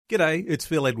G'day, it's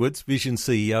Phil Edwards, Vision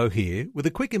CEO here, with a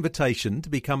quick invitation to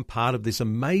become part of this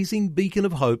amazing beacon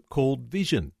of hope called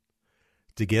Vision.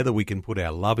 Together we can put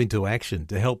our love into action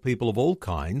to help people of all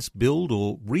kinds build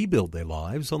or rebuild their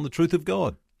lives on the truth of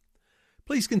God.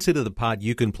 Please consider the part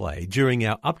you can play during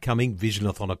our upcoming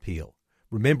Visionathon appeal,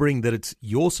 remembering that it's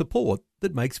your support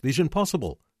that makes Vision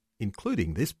possible,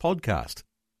 including this podcast.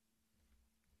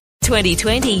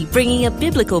 2020, bringing a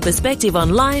biblical perspective on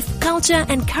life, culture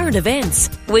and current events.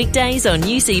 Weekdays on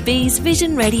UCB's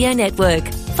Vision Radio Network.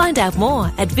 Find out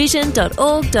more at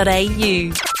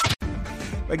vision.org.au.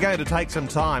 We're going to take some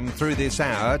time through this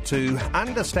hour to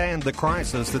understand the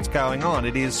crisis that's going on.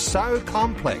 It is so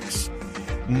complex.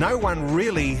 No one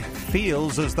really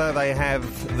feels as though they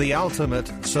have the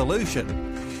ultimate solution.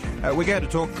 We're going to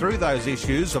talk through those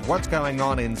issues of what's going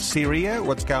on in Syria,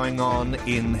 what's going on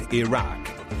in Iraq.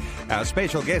 Our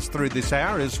special guest through this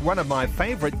hour is one of my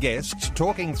favourite guests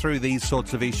talking through these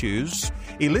sorts of issues,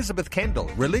 Elizabeth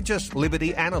Kendall, religious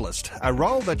liberty analyst, a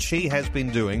role that she has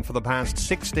been doing for the past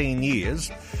 16 years,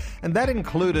 and that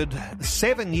included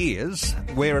 7 years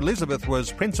where Elizabeth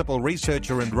was principal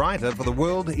researcher and writer for the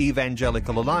World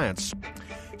Evangelical Alliance.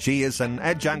 She is an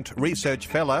adjunct research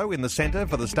fellow in the Centre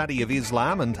for the Study of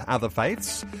Islam and Other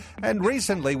Faiths, and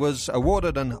recently was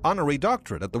awarded an honorary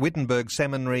doctorate at the Wittenberg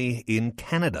Seminary in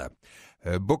Canada.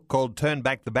 Her book called Turn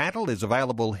Back the Battle is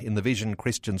available in the Vision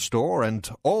Christian Store, and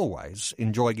always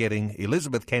enjoy getting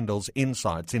Elizabeth Kendall's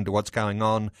insights into what's going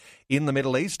on in the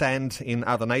Middle East and in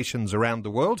other nations around the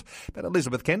world. But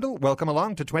Elizabeth Kendall, welcome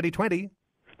along to 2020.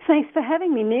 Thanks for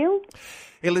having me, Neil.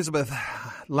 Elizabeth,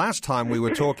 last time we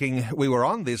were talking, we were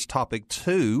on this topic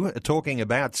too, talking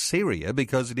about Syria,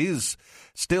 because it is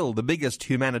still the biggest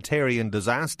humanitarian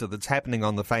disaster that's happening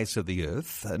on the face of the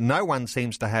earth. No one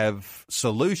seems to have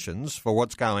solutions for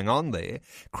what's going on there.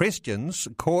 Christians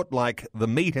caught like the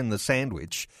meat in the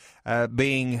sandwich,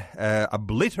 being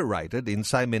obliterated in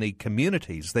so many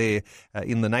communities there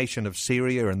in the nation of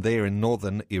Syria and there in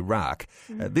northern Iraq.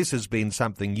 This has been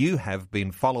something you have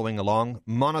been following along,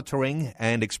 monitoring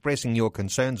and expressing your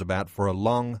concerns about for a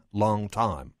long, long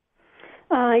time.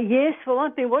 Yes, well,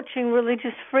 I've been watching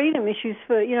religious freedom issues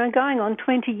for, going on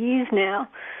 20 years now,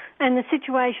 and the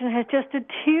situation has just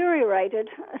deteriorated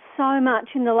so much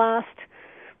in the last,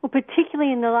 well,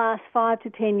 particularly in the last 5 to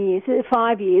 10 years,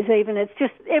 5 years even. It's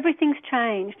just, everything's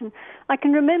changed. And I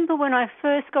can remember when I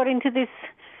first got into this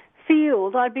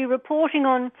field, I'd be reporting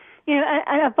on,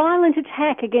 a violent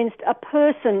attack against a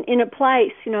person in a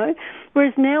place,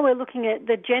 whereas now we're looking at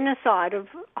the genocide of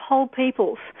whole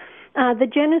peoples. The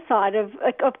genocide of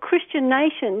Christian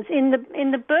nations in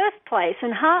the birthplace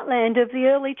and heartland of the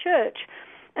early church.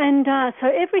 And so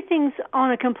everything's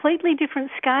on a completely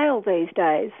different scale these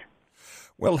days.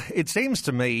 Well, it seems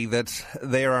to me that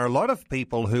there are a lot of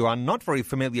people who are not very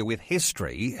familiar with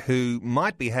history who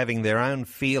might be having their own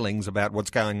feelings about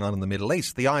what's going on in the Middle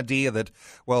East. The idea that,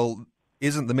 well,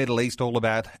 isn't the Middle East all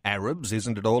about Arabs?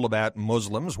 Isn't it all about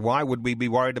Muslims? Why would we be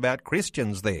worried about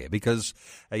Christians there? Because,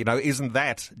 isn't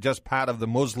that just part of the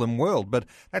Muslim world? But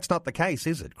that's not the case,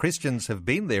 is it? Christians have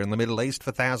been there in the Middle East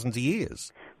for thousands of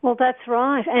years. Well, that's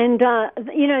right. And,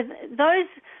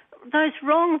 those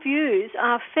wrong views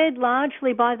are fed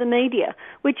largely by the media,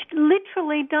 which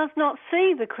literally does not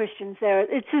see the Christians there.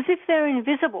 It's as if they're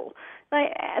invisible.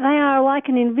 They are like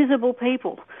an invisible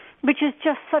people, which is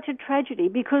just such a tragedy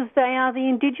because they are the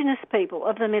indigenous people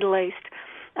of the Middle East.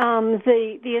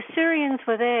 The Assyrians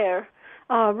were there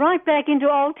right back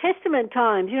into Old Testament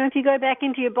times. If you go back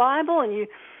into your Bible and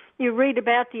you read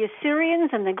about the Assyrians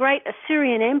and the great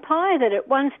Assyrian Empire that at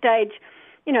one stage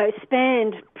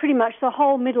spanned pretty much the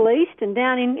whole Middle East and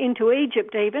down into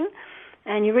Egypt even.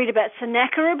 And you read about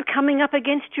Sennacherib coming up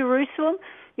against Jerusalem.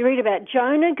 You read about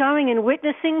Jonah going and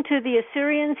witnessing to the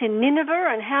Assyrians in Nineveh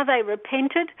and how they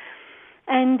repented.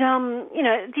 And,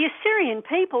 the Assyrian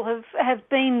people have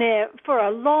been there for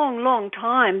a long, long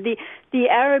time. The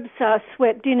Arabs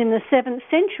swept in the 7th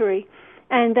century,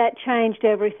 and that changed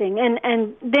everything.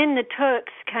 And then the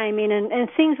Turks came in, and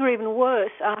things were even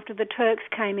worse after the Turks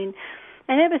came in.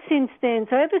 And ever since then,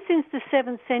 so ever since the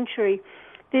 7th century,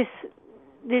 this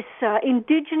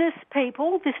indigenous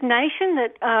people, this nation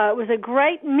that was a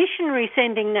great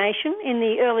missionary-sending nation in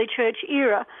the early church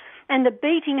era, and the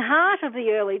beating heart of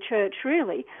the early church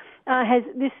really,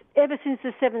 ever since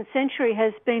the 7th century,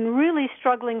 has been really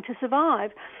struggling to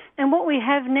survive. And what we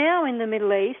have now in the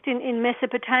Middle East, in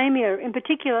Mesopotamia in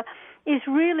particular, is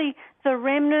really the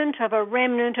remnant of a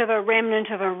remnant of a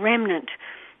remnant of a remnant.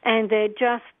 And they're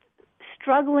just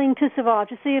struggling to survive,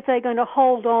 to see if they're going to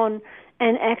hold on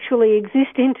and actually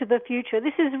exist into the future.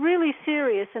 This is really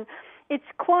serious, and it's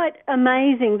quite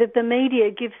amazing that the media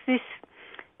gives this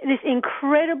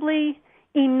incredibly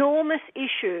enormous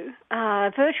issue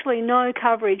virtually no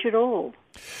coverage at all.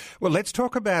 Well, let's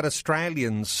talk about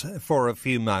Australians for a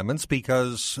few moments,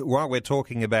 because while we're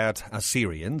talking about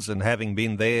Assyrians and having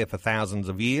been there for thousands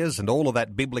of years and all of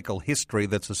that biblical history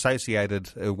that's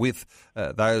associated with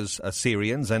those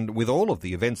Assyrians and with all of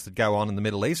the events that go on in the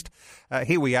Middle East,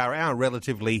 here we are, our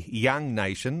relatively young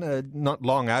nation, not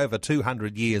long over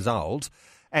 200 years old.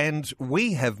 And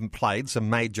we have played some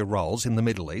major roles in the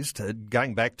Middle East,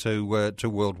 going back to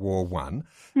World War I,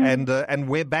 and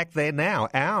we're back there now.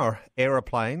 Our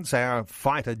aeroplanes, our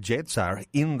fighter jets are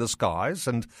in the skies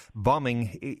and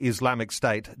bombing Islamic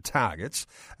State targets.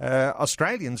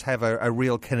 Australians have a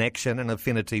real connection and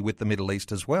affinity with the Middle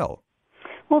East as well.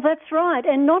 Well, that's right,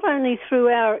 and not only through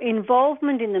our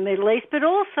involvement in the Middle East, but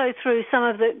also through some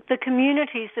of the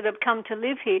communities that have come to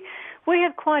live here. We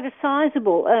have quite a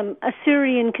sizable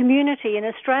Assyrian community in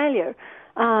Australia,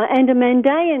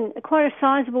 and quite a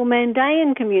sizable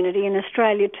Mandaean community in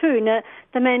Australia too. Now,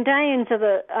 the Mandaeans are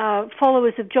the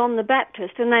followers of John the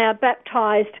Baptist, and they are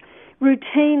baptised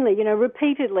routinely,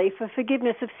 repeatedly for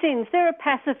forgiveness of sins. They're a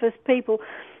pacifist people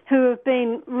who have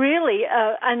been really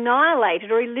annihilated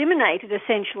or eliminated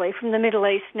essentially from the Middle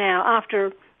East now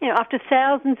after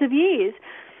thousands of years.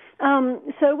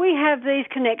 So we have these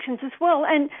connections as well,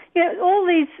 and all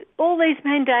these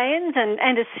Mandaeans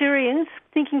and Assyrians,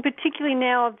 thinking particularly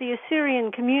now of the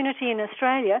Assyrian community in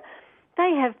Australia,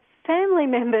 they have family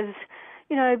members,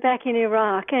 back in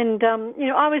Iraq, and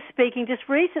I was speaking just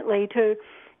recently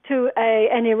to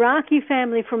an Iraqi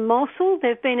family from Mosul.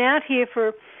 They've been out here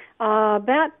for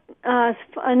about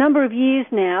a number of years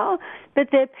now, but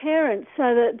their parents,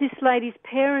 this lady's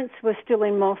parents were still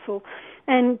in Mosul,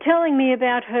 and telling me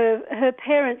about her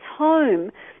parents'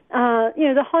 home,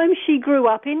 the home she grew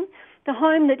up in, the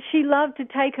home that she loved to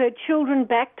take her children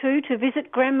back to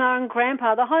visit Grandma and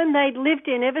Grandpa, the home they'd lived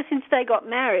in ever since they got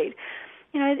married.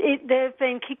 They've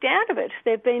been kicked out of it.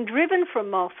 They've been driven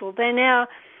from Mosul. They're now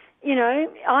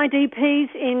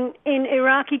IDPs in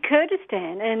Iraqi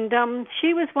Kurdistan, and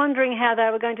she was wondering how they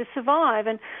were going to survive.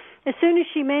 And as soon as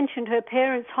she mentioned her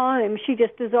parents' home, she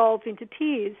just dissolved into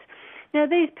tears. Now,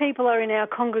 these people are in our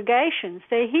congregations.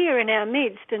 They're here in our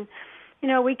midst, and,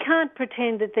 we can't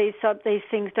pretend that these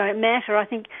things don't matter. I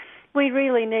think we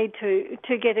really need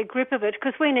to get a grip of it,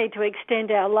 because we need to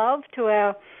extend our love to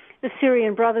our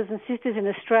Assyrian brothers and sisters in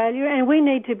Australia, and we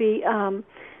need to be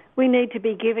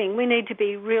giving. We need to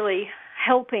be really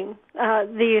helping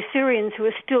the Assyrians who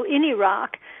are still in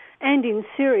Iraq and in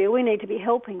Syria. We need to be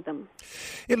helping them.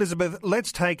 Elizabeth,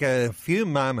 let's take a few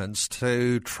moments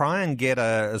to try and get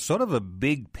a sort of a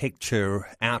big picture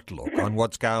outlook on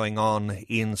what's going on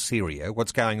in Syria,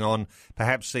 what's going on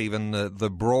perhaps even the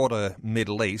broader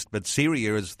Middle East, but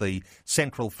Syria is the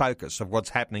central focus of what's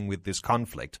happening with this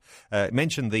conflict.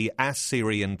 Mentioned the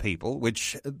Assyrian people,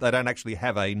 which they don't actually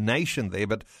have a nation there,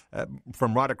 but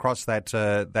from right across that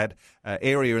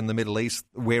area in the Middle East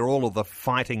where all of the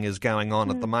fighting is going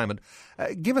on at the moment.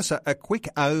 Give us a quick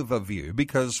overview,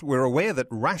 because we're aware that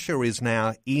Russia is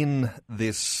now in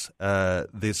this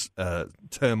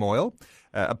turmoil,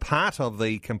 a part of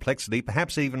the complexity,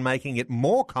 perhaps even making it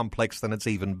more complex than it's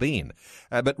even been.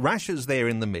 But Russia's there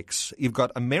in the mix. You've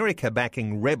got America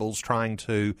backing rebels trying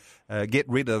to get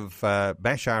rid of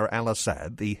Bashar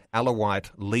al-Assad, the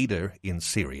Alawite leader in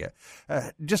Syria.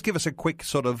 Just give us a quick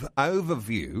sort of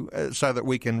overview so that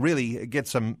we can really get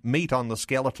some meat on the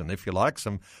skeleton, if you like,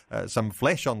 some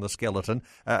flesh on the skeleton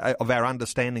of our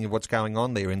understanding of what's going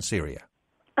on there in Syria.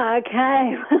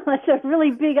 Okay, that's a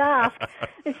really big ask.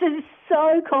 It's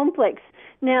so complex.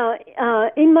 Now,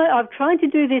 I've tried to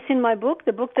do this in my book,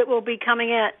 the book that will be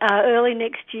coming out early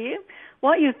next year.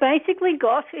 What you've basically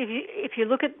got, if you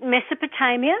look at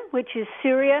Mesopotamia, which is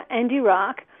Syria and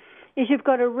Iraq, is you've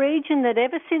got a region that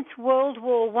ever since World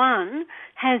War I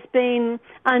has been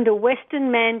under Western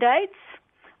mandates,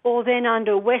 or then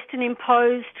under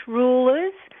Western-imposed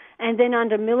rulers, and then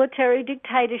under military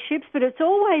dictatorships, but it's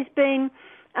always been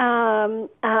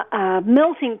a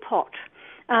melting pot.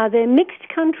 They're mixed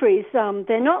countries.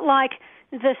 They're not like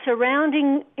the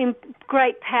surrounding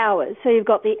great powers. So you've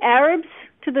got the Arabs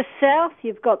to the south,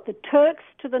 you've got the Turks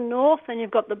to the north, and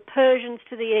you've got the Persians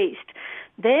to the east.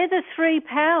 They're the three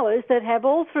powers that have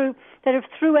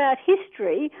throughout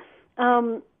history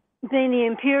been the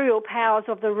imperial powers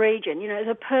of the region.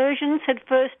 The Persians had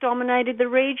first dominated the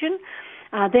region.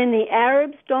 Then the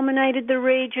Arabs dominated the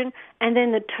region, and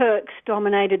then the Turks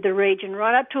dominated the region,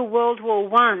 right up to World War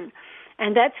I.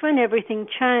 And that's when everything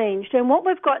changed. And what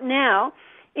we've got now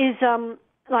is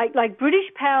like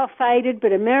British power faded,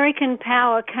 but American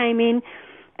power came in,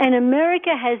 and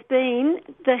America has been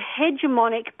the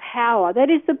hegemonic power. That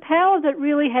is the power that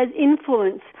really has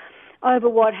influence over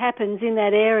what happens in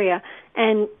that area,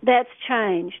 and that's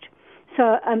changed.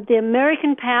 So the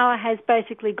American power has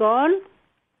basically gone.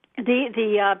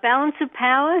 The balance of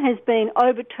power has been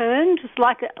overturned, just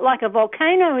like a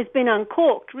volcano has been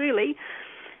uncorked, really.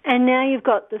 And now you've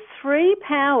got the three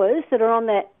powers that are on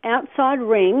that outside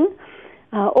ring,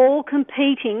 all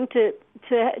competing to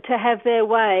have their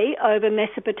way over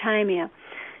Mesopotamia.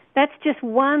 That's just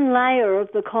one layer of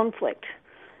the conflict.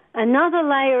 Another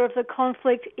layer of the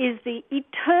conflict is the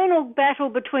eternal battle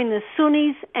between the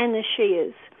Sunnis and the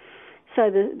Shias. So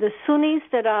the Sunnis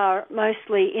that are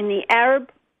mostly in the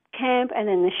Arab camp, and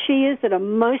then the Shias that are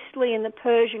mostly in the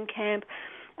Persian camp.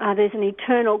 There's an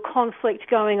eternal conflict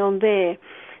going on there.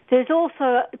 There's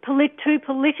also two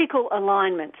political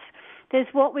alignments. There's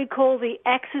what we call the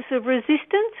Axis of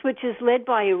Resistance, which is led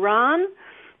by Iran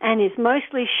and is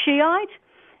mostly Shiite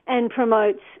and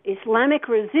promotes Islamic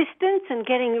resistance and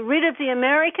getting rid of the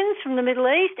Americans from the Middle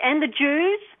East and the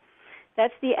Jews.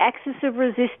 That's the Axis of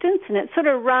Resistance, and it sort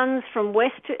of runs from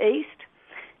west to east.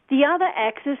 The other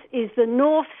axis is the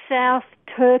North-South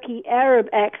Turkey-Arab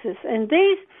axis, and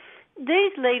these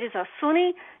leaders are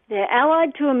Sunni. They're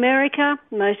allied to America.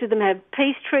 Most of them have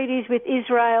peace treaties with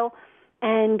Israel,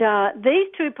 and these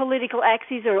two political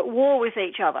axes are at war with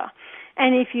each other.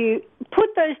 And if you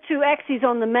put those two axes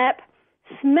on the map,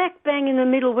 smack bang in the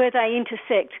middle where they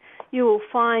intersect, you will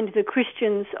find the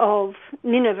Christians of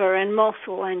Nineveh and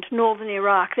Mosul and northern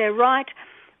Iraq. They're right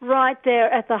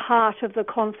there at the heart of the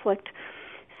conflict.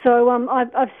 So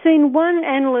I've seen one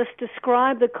analyst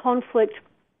describe the conflict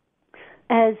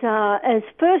as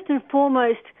first and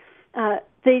foremost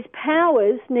these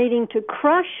powers needing to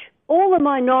crush all the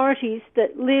minorities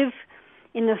that live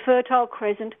in the Fertile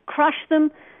Crescent, crush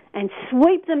them and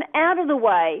sweep them out of the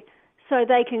way so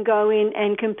they can go in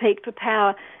and compete for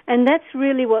power. And that's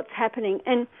really what's happening.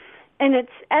 And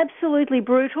it's absolutely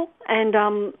brutal. And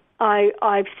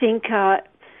I think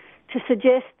to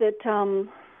suggest that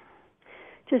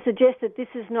this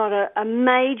is not a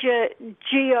major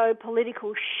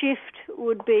geopolitical shift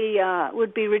would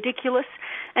be ridiculous.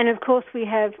 And of course, we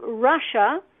have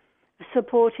Russia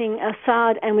supporting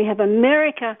Assad, and we have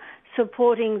America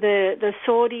supporting the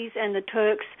Saudis and the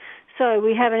Turks. So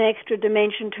we have an extra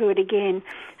dimension to it again.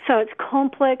 So it's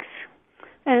complex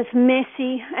and it's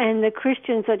messy, and the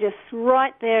Christians are just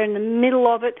right there in the middle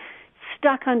of it,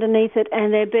 stuck underneath it,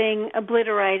 and they're being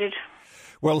obliterated.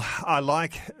 Well, I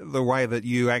like the way that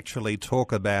you actually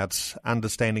talk about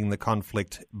understanding the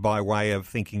conflict by way of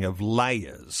thinking of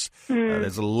layers.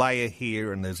 There's a layer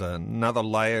here, and there's another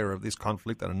layer of this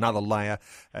conflict, and another layer,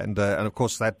 and of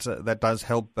course that does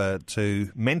help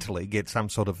to mentally get some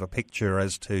sort of a picture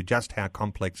as to just how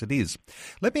complex it is.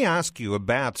 Let me ask you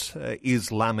about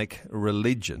Islamic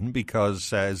religion,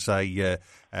 because as a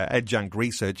adjunct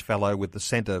research fellow with the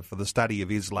Centre for the Study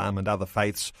of Islam and Other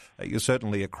Faiths, you're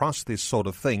certainly across this sort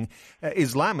of thing.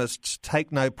 Islamists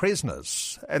take no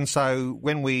prisoners. And so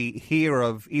when we hear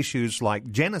of issues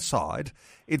like genocide,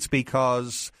 it's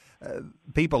because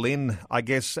people in, I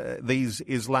guess, these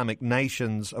Islamic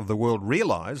nations of the world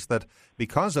realise that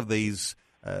because of these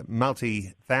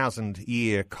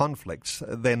multi-thousand-year conflicts,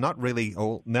 they're not really,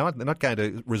 or they're not going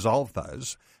to resolve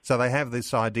those. So they have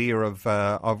this idea of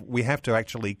we have to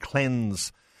actually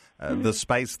cleanse the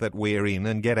space that we're in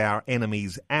and get our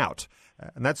enemies out.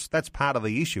 And that's part of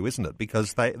the issue, isn't it?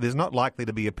 Because there's not likely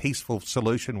to be a peaceful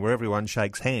solution where everyone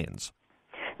shakes hands.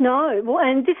 No, well,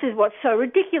 and this is what's so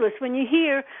ridiculous when you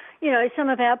hear, some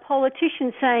of our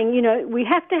politicians saying, we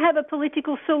have to have a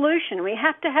political solution, we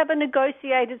have to have a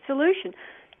negotiated solution.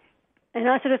 And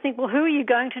I sort of think, well, who are you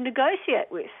going to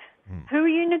negotiate with? Who are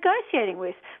you negotiating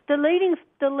with?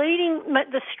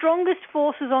 The strongest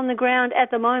forces on the ground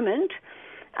at the moment,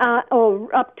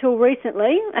 or up till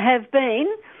recently, have been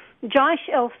Jaish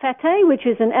al-Fateh, which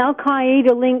is an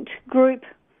Al-Qaeda-linked group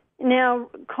now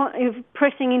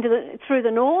pressing through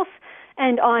the north,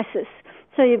 and ISIS.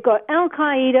 So you've got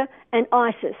Al-Qaeda and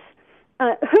ISIS. Who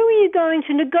are you going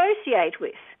to negotiate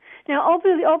with? Now,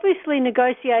 obviously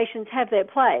negotiations have their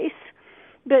place,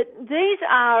 but these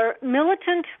are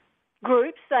militant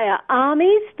groups. They are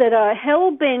armies that are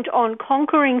hell-bent on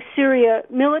conquering Syria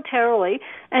militarily,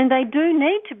 and they do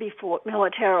need to be fought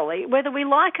militarily, whether we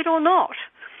like it or not.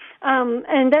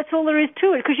 And that's all there is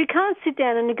to it, because you can't sit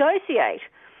down and negotiate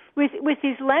with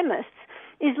Islamists.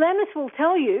 Islamists will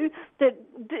tell you that,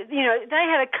 they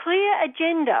have a clear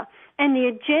agenda, and the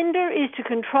agenda is to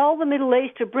control the Middle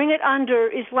East, to bring it under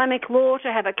Islamic law,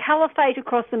 to have a caliphate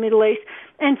across the Middle East,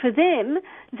 and for them,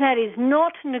 that is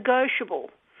not negotiable.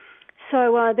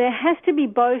 So there has to be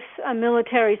both a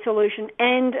military solution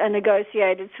and a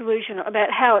negotiated solution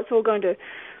about how it's all going to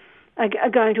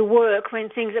work when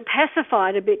things are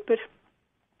pacified a bit. But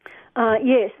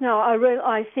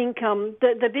I think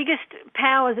the biggest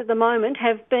powers at the moment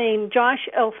have been Jaish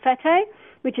al-Fateh,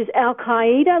 which is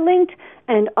Al-Qaeda linked,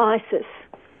 and ISIS.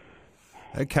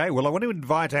 Okay, well, I want to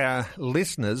invite our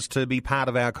listeners to be part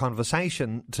of our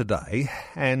conversation today.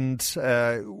 And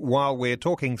while we're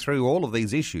talking through all of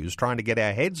these issues, trying to get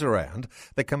our heads around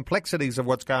the complexities of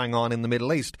what's going on in the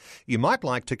Middle East, you might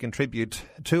like to contribute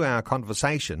to our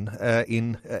conversation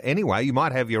in any way. You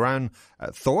might have your own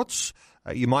thoughts.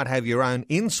 You might have your own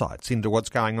insights into what's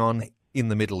going on in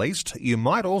the Middle East. You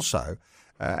might also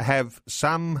have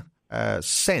some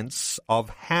sense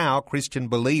of how Christian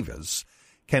believers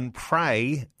can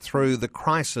pray through the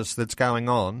crisis that's going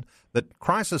on, the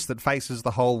crisis that faces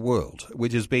the whole world,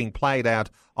 which is being played out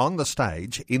on the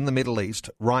stage in the Middle East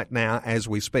right now as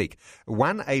we speak.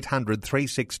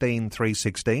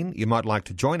 1-800-316-316. You might like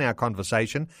to join our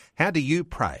conversation. How do you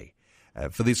pray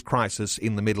for this crisis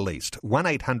in the Middle East?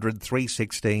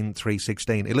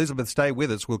 1-800-316-316. Elizabeth, stay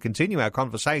with us. We'll continue our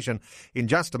conversation in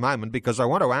just a moment because I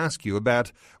want to ask you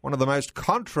about one of the most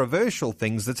controversial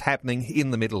things that's happening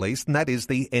in the Middle East, and that is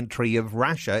the entry of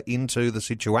Russia into the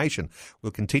situation.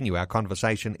 We'll continue our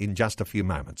conversation in just a few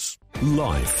moments.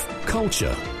 Life,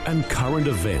 culture and current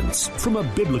events from a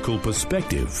biblical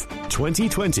perspective.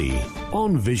 2020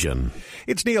 on Vision.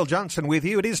 It's Neil Johnson with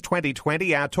you. It is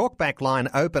 2020. Our talkback line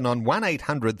open on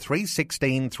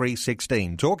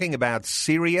 1-800-316-316. Talking about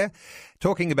Syria,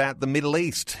 talking about the Middle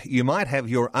East. You might have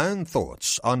your own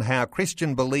thoughts on how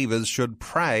Christian believers should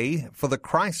pray for the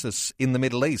crisis in the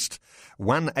Middle East.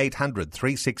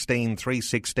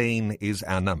 1-800-316-316 is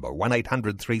our number.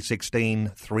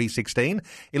 1-800-316-316.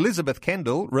 Elizabeth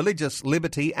Kendall, Religious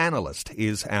Liberty Analyst,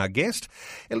 is our guest.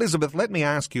 Elizabeth, let me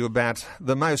ask you about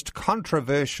the most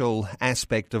controversial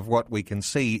aspect of what we can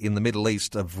see in the Middle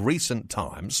East of recent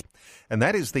times, and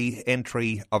that is the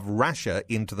entry of Russia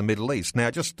into the Middle East.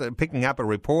 Now, just picking up a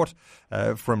report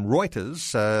from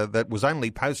Reuters that was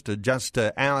only posted just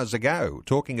hours ago,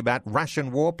 talking about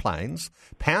Russian warplanes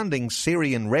pounding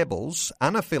Syrian rebels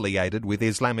unaffiliated with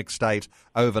Islamic State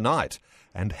overnight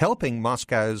and helping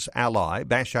Moscow's ally,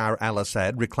 Bashar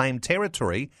al-Assad, reclaim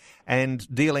territory and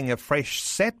dealing a fresh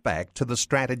setback to the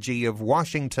strategy of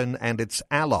Washington and its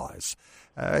allies.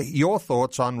 Your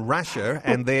thoughts on Russia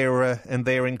and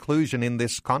their inclusion in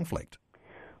this conflict?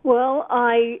 Well,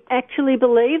 I actually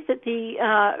believe that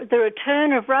the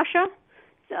return of Russia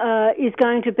is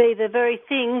going to be the very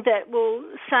thing that will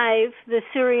save the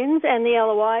Syrians and the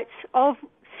Alawites of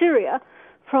Syria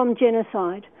from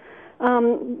genocide.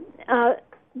 The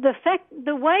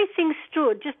way things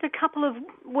stood just a couple of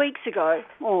weeks ago,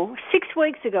 or 6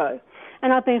 weeks ago,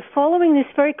 and I've been following this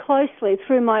very closely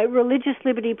through my Religious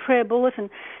Liberty Prayer Bulletin.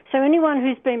 So anyone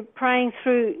who's been praying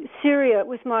through Syria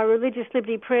with my Religious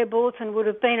Liberty Prayer Bulletin would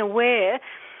have been aware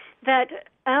that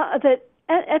at the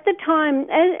time,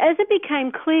 as it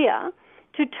became clear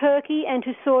to Turkey and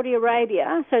to Saudi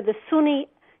Arabia, so the Sunni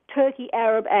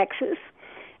Turkey-Arab axis,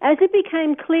 as it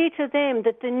became clear to them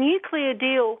that the nuclear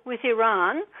deal with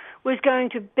Iran was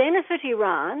going to benefit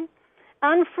Iran,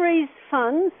 unfreeze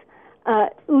funds,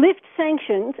 lift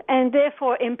sanctions, and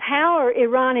therefore empower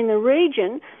Iran in the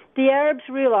region, the Arabs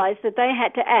realized that they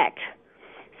had to act.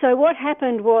 So what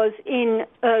happened was in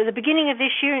the beginning of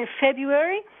this year, in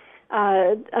February,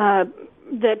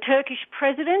 the Turkish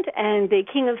president and the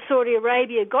King of Saudi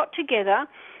Arabia got together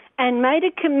and made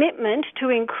a commitment to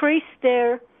increase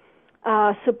their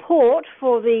support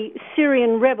for the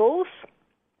Syrian rebels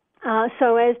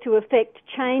so as to effect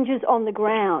changes on the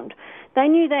ground. They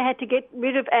knew they had to get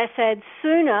rid of Assad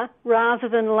sooner rather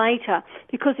than later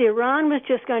because Iran was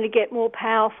just going to get more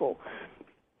powerful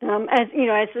as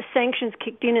the sanctions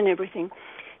kicked in and everything.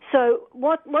 So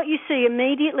what you see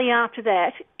immediately after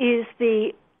that is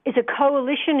a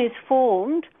coalition is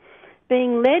formed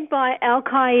being led by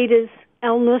Al-Qaeda's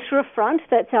Al-Nusra Front,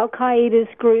 that's Al-Qaeda's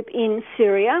group in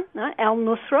Syria,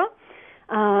 Al-Nusra.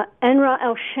 Anwar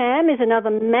al-Sham is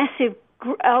another massive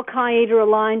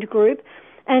Al-Qaeda-aligned group,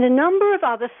 and a number of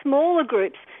other smaller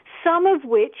groups, some of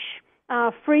which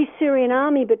are Free Syrian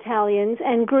Army battalions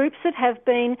and groups that have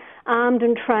been armed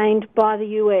and trained by the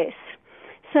US.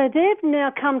 So they've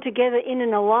now come together in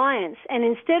an alliance, and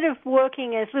instead of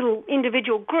working as little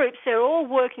individual groups, they're all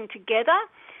working together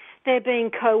They're being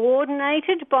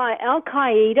coordinated by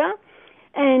Al-Qaeda,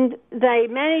 and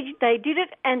they did it,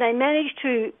 and they managed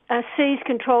to seize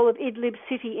control of Idlib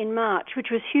city in March,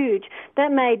 which was huge.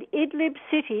 That made Idlib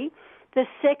city the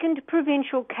second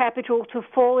provincial capital to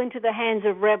fall into the hands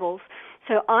of rebels.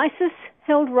 So ISIS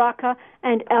held Raqqa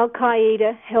and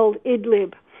Al-Qaeda held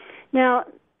Idlib. Now,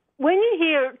 when you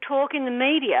hear talk in the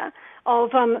media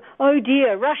of, oh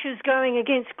dear, Russia's going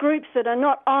against groups that are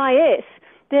not IS,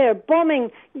 they're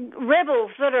bombing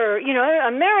rebels that are,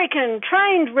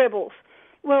 American-trained rebels.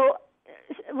 Well,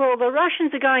 the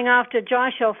Russians are going after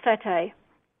Jaish al-Fateh,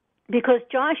 because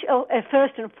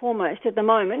first and foremost at the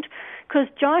moment, because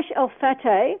Jaish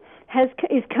al-Fateh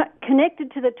is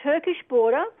connected to the Turkish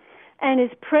border and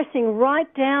is pressing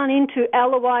right down into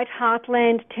Alawite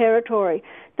heartland territory.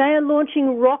 They are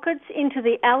launching rockets into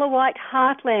the Alawite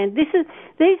heartland. This is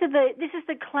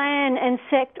the clan and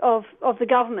sect of the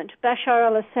government, Bashar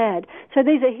al-Assad. So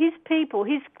these are his people,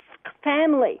 his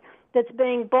family that's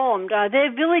being bombed.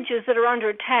 They're villages that are under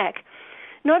attack.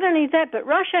 Not only that, but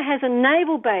Russia has a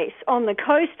naval base on the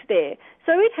coast there,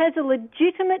 so it has a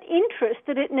legitimate interest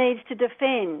that it needs to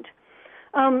defend.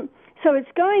 So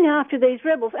it's going after these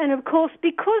rebels. And of course,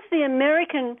 because the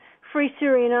American Free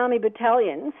Syrian Army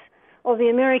battalions, or the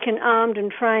American armed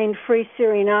and trained Free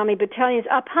Syrian Army battalions,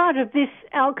 are part of this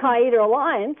Al-Qaeda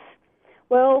alliance,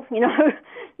 well,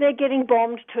 they're getting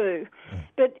bombed too.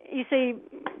 But you see,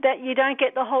 that you don't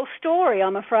get the whole story,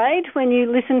 I'm afraid, when you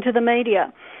listen to the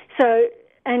media. So,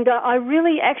 and I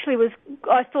really actually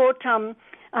I thought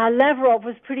Lavrov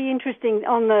was pretty interesting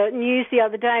on the news the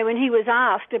other day when he was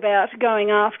asked about going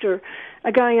after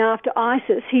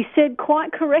ISIS. He said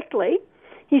quite correctly,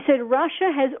 he said,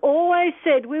 Russia has always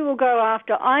said we will go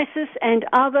after ISIS and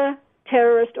other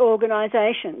terrorist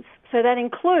organizations. So that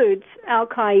includes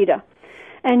Al-Qaeda.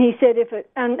 And he said,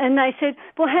 and they said,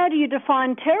 well, how do you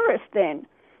define terrorist then?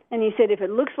 And he said, if it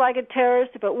looks like a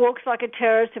terrorist, if it walks like a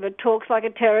terrorist, if it talks like a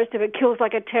terrorist, if it kills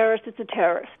like a terrorist, it's a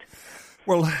terrorist.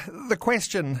 Well, the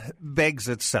question begs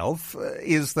itself,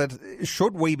 is that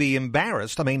should we be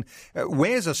embarrassed? I mean,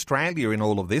 where's Australia in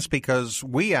all of this? Because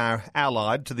we are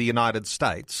allied to the United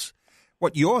States.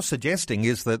 What you're suggesting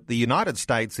is that the United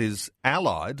States is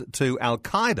allied to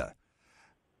Al-Qaeda,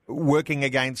 working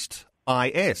against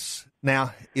IS.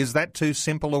 Now, is that too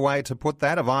simple a way to put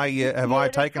that? Have I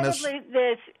taken us?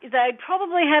 They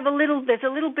probably have there's a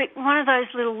little bit, one of those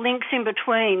little links in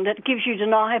between that gives you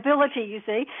deniability, you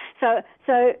see. So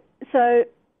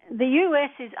the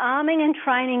US is arming and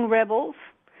training rebels,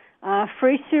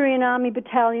 Free Syrian Army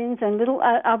battalions and little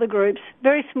other groups,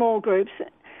 very small groups.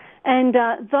 And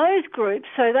those groups,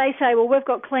 so they say, well, we've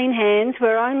got clean hands,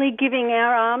 we're only giving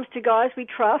our arms to guys we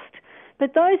trust.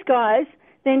 But those guys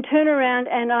then turn around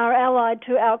and are allied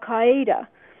to Al-Qaeda.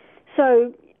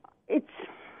 So it's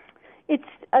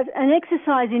an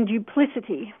exercise in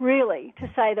duplicity, really, to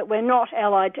say that we're not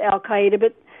allied to Al-Qaeda,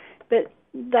 but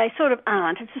they sort of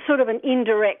aren't. It's a sort of an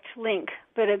indirect link,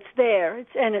 but it's there,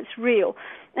 and it's real.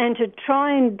 And to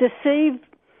try and deceive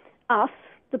us,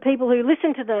 the people who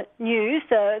listen to the news,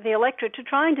 the electorate, to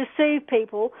try and deceive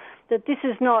people that this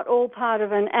is not all part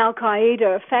of an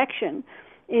Al-Qaeda faction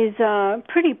is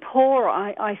pretty poor,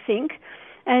 I think.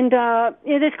 And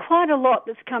there's quite a lot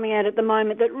that's coming out at the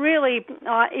moment that really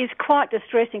is quite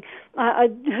distressing. I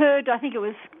heard, I think it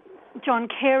was John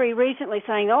Kerry recently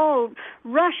saying, oh,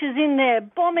 Russia's in there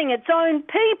bombing its own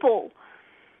people.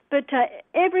 But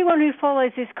everyone who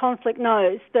follows this conflict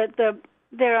knows that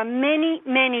there are many,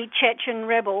 many Chechen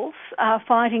rebels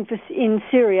fighting in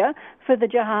Syria for the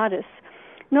jihadists.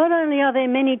 Not only are there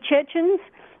many Chechens,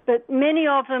 but many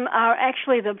of them are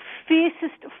actually the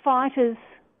fiercest fighters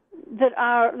that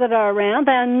are around.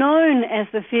 They are known as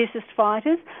the fiercest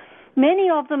fighters. Many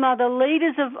of them are the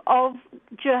leaders of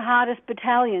jihadist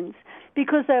battalions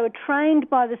because they were trained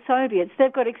by the Soviets.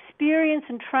 They've got experience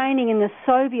and training in the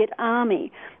Soviet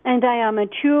army, and they are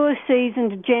mature,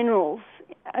 seasoned generals,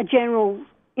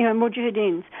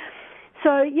 mujahideens.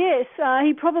 So, yes,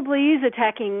 he probably is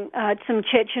attacking some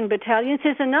Chechen battalions.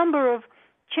 There's a number of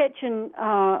Chechen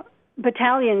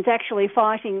battalions actually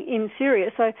fighting in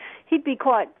Syria, so he'd be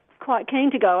quite keen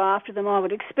to go after them, I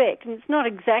would expect. And it's not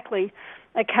exactly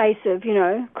a case of,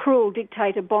 cruel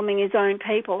dictator bombing his own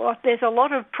people. There's a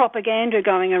lot of propaganda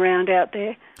going around out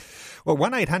there. Well,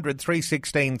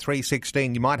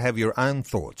 1-800-316-316, you might have your own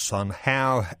thoughts on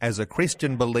how, as a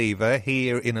Christian believer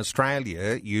here in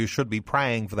Australia, you should be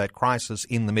praying for that crisis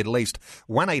in the Middle East.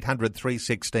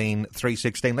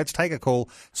 1-800-316-316. Let's take a call.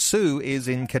 Sue is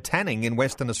in Katanning in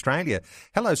Western Australia.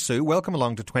 Hello, Sue. Welcome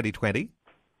along to 2020.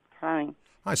 Hi.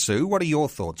 Hi, Sue. What are your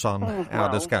thoughts on our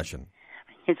discussion?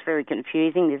 It's very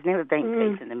confusing. There's never been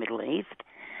peace in the Middle East.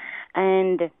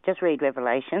 And just read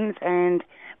Revelations, and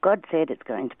God said it's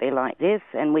going to be like this,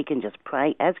 and we can just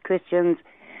pray as Christians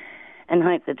and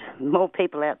hope that more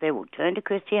people out there will turn to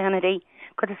Christianity,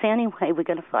 because it's the only way we're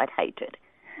going to fight hatred.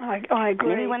 I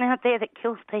agree. And anyone out there that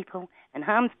kills people and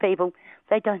harms people,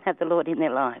 they don't have the Lord in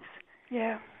their lives.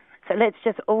 Yeah. So let's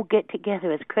just all get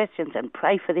together as Christians and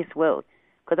pray for this world,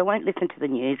 because I won't listen to the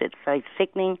news. It's so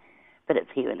sickening, but it's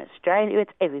here in Australia,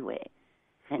 it's everywhere.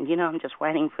 And, I'm just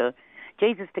waiting for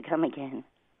Jesus to come again.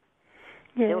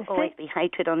 Yeah, There will always be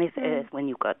hatred on this earth when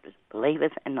you've got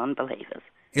believers and non-believers.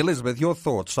 Elizabeth, your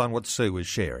thoughts on what Sue was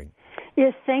sharing?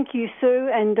 Yes, thank you, Sue.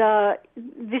 And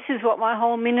this is what my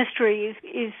whole ministry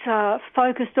is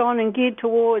focused on and geared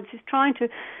towards, is trying to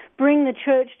bring the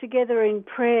church together in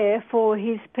prayer for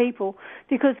his people,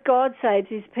 because God saves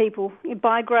his people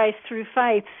by grace through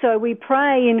faith. So we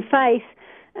pray in faith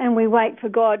and we wait for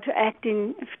God to act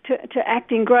in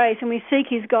grace, and we seek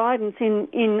his guidance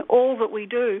in all that we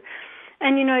do.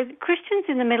 And, Christians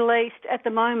in the Middle East at the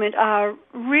moment are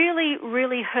really,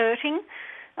 really hurting.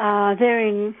 They're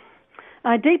in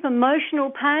deep emotional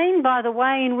pain by the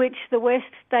way in which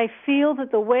they feel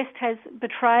that the West has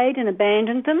betrayed and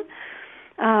abandoned them.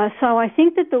 So I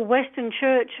think that the Western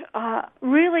Church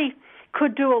really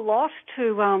could do a lot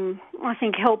to,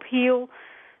 help heal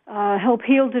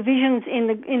divisions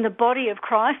in the body of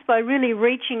Christ by really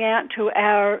reaching out to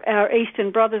our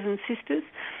Eastern brothers and sisters,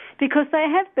 because they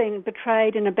have been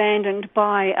betrayed and abandoned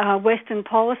by Western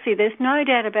policy. There's no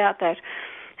doubt about that.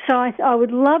 So I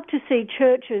would love to see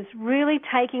churches really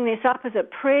taking this up as a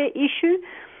prayer issue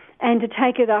and to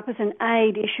take it up as an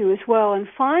aid issue as well, and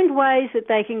find ways that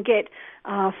they can get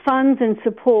funds and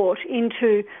support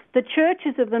into the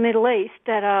churches of the Middle East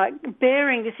that are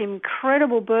bearing this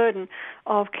incredible burden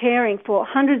of caring for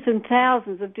hundreds and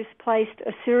thousands of displaced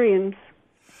Assyrians.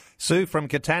 Sue from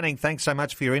Katanning, thanks so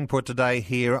much for your input today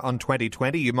here on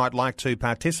 2020. You might like to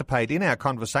participate in our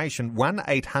conversation,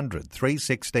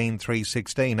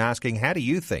 1-800-316-316, asking how do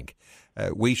you think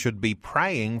we should be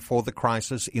praying for the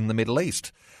crisis in the Middle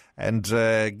East? And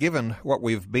given what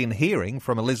we've been hearing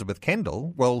from Elizabeth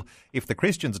Kendall, well, if the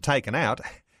Christians are taken out,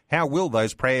 how will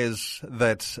those prayers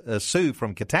that Sue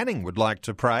from Katanning would like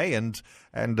to pray and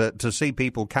to see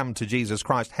people come to Jesus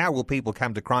Christ, how will people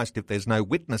come to Christ if there's no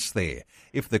witness there?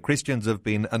 If the Christians have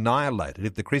been annihilated,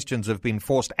 if the Christians have been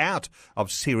forced out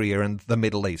of Syria and the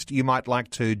Middle East? You might like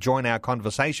to join our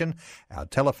conversation. Our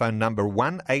telephone number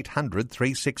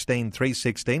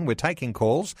 1-800-316-316. We're taking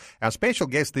calls. Our special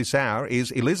guest this hour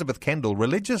is Elizabeth Kendall,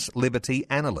 religious liberty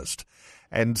analyst.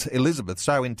 And Elizabeth,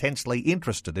 so intensely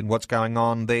interested in what's going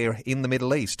on there in the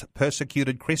Middle East,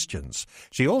 persecuted Christians.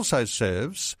 She also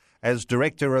serves as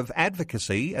Director of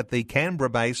Advocacy at the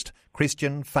Canberra-based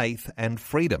Christian Faith and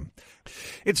Freedom.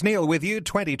 It's Neil with you,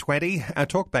 2020. Our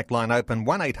talkback line open,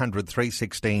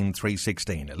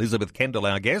 1-800-316-316. Elizabeth Kendall,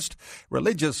 our guest,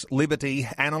 religious liberty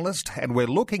analyst, and we're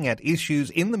looking at issues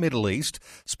in the Middle East,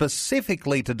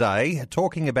 specifically today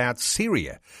talking about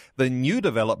Syria, the new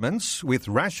developments with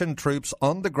Russian troops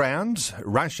on the ground,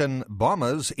 Russian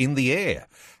bombers in the air.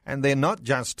 And they're not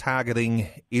just targeting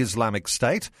Islamic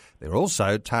State, they're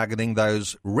also targeting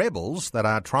those rebels that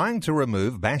are trying to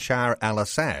remove Bashar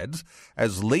al-Assad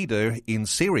as leader in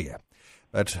Syria.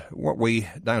 But what we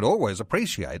don't always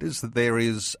appreciate is that there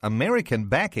is American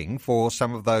backing for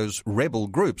some of those rebel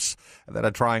groups that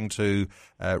are trying to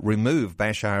remove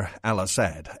Bashar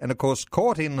al-Assad. And, of course,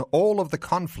 caught in all of the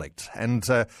conflict, and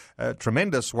a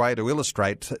tremendous way to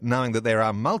illustrate knowing that there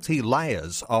are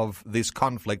multi-layers of this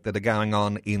conflict that are going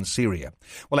on in Syria.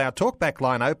 Well, our talkback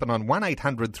line open on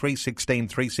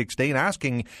 1-800-316-316,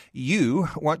 asking you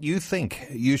what you think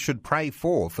you should pray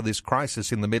for this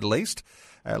crisis in the Middle East.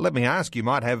 Let me ask, you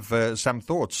might have some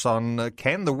thoughts on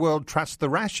can the world trust the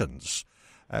Russians?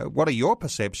 What are your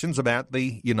perceptions about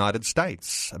the United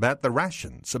States, about the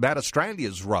Russians, about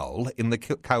Australia's role in the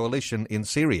coalition in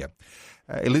Syria?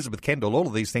 Elizabeth Kendall, all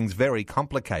of these things very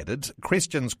complicated.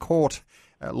 Christians caught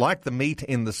like the meat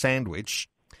in the sandwich.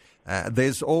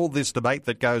 There's all this debate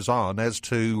that goes on as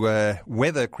to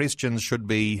whether Christians should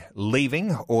be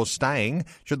leaving or staying.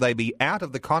 Should they be out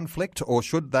of the conflict, or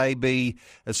should they be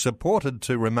supported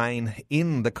to remain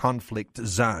in the conflict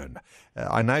zone?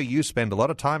 I know you spend a lot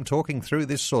of time talking through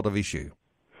this sort of issue.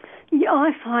 Yeah,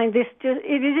 I find this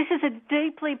is a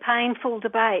deeply painful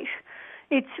debate.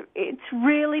 It's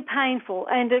really painful,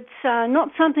 and it's not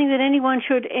something that anyone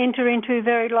should enter into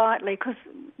very lightly, because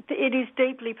it is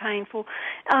deeply painful.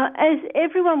 As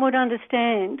everyone would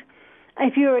understand,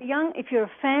 If you're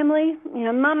a family,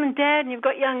 mum and dad, and you've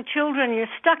got young children, you're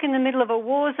stuck in the middle of a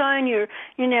war zone. You're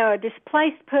a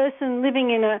displaced person living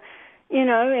in a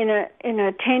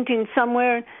tent in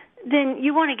somewhere. Then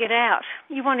you want to get out.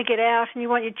 You want to get out, and you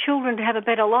want your children to have a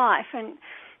better life. And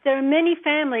there are many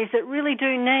families that really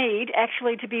do need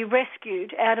actually to be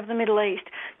rescued out of the Middle East.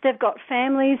 They've got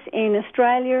families in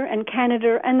Australia and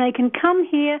Canada, and they can come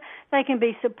here, they can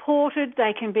be supported,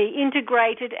 they can be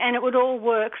integrated, and it would all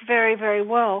work very, very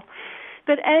well.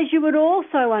 But as you would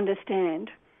also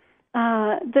understand,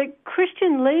 the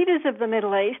Christian leaders of the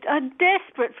Middle East are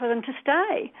desperate for them to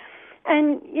stay.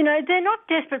 And, they're not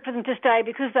desperate for them to stay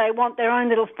because they want their own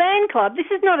little fan club. This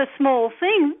is not a small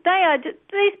thing.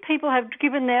 These people have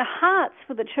given their hearts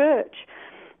for the church.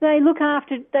 They look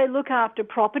after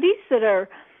properties that are,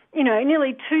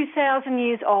 nearly 2,000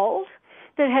 years old,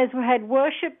 that has had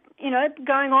worship,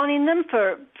 going on in them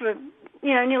for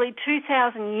nearly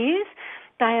 2,000 years.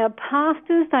 They are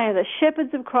pastors, they are the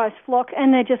shepherds of Christ's flock,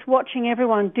 and they're just watching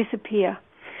everyone disappear.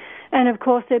 And of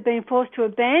course, they've been forced to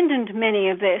abandon many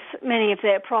of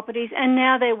their properties, and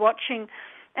now they're watching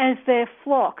as their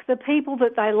flock, the people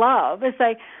that they love, as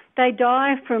they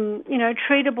die from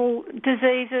treatable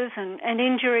diseases and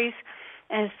injuries,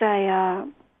 as they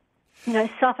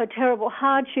suffer terrible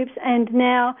hardships, and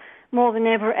now more than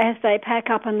ever as they pack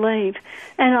up and leave.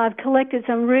 And I've collected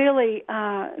some really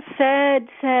sad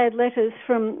letters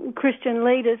from Christian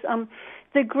leaders.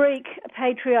 The Greek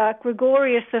patriarch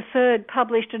Gregorius III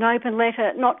published an open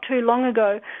letter not too long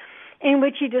ago in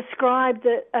which he described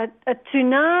a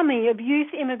tsunami of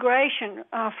youth immigration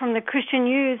from the Christian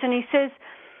youths, and he says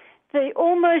the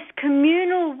almost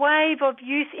communal wave of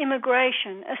youth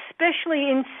immigration, especially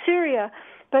in Syria,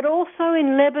 but also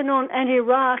in Lebanon and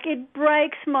Iraq, it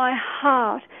breaks my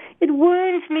heart. It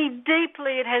wounds me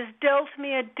deeply. It has dealt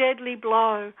me a deadly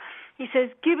blow. He says,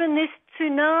 given this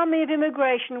tsunami of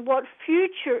immigration, what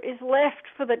future is left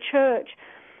for the church?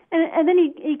 And then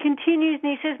he continues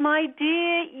and he says, my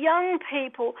dear young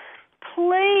people,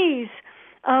 please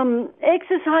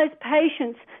exercise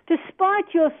patience.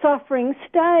 Despite your suffering,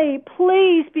 stay.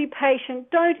 Please be patient.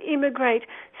 Don't immigrate.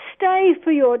 Stay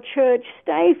for your church.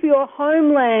 Stay for your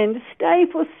homeland. Stay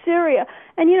for Syria.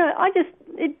 And,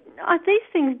 these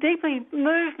things deeply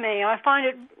move me. I find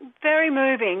it very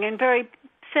moving and very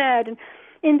sad. And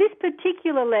in this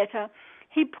particular letter,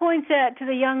 he points out to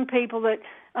the young people that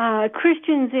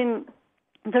Christians in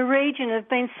the region have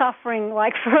been suffering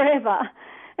like forever.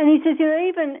 And he says,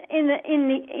 even in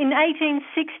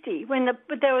 1860, when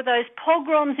there were those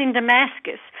pogroms in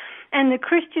Damascus, and the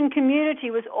Christian community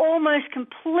was almost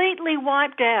completely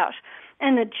wiped out,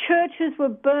 and the churches were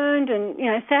burned, and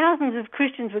thousands of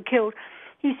Christians were killed.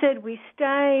 He said, we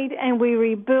stayed and we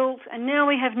rebuilt, and now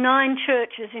we have 9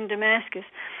 churches in Damascus.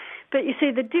 But you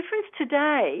see, the difference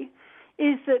today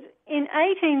is that in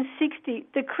 1860,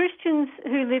 the Christians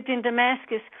who lived in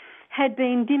Damascus had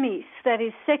been dhimmis, that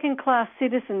is, second-class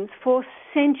citizens, for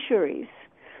centuries.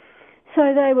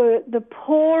 So they were the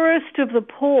poorest of the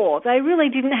poor. They really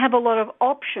didn't have a lot of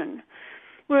option.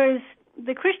 Whereas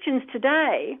the Christians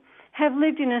today have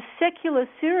lived in a secular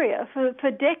Syria for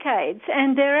decades,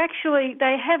 and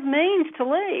they have means to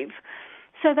leave.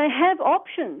 So they have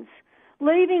options.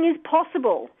 Leaving is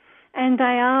possible, and they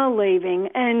are leaving,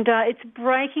 and it's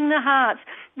breaking the hearts.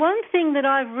 One thing that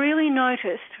I've really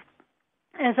noticed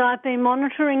as I've been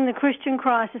monitoring the Christian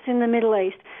crisis in the Middle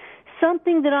East,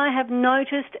 something that I have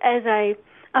noticed as a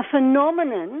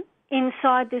phenomenon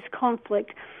inside this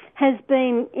conflict has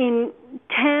been in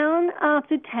town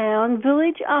after town,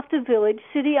 village after village,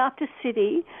 city after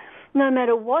city, no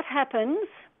matter what happens,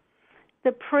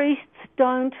 the priests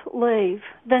don't leave.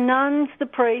 The nuns, the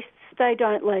priests, they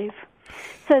don't leave.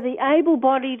 So the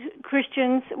able-bodied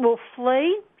Christians will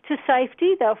flee to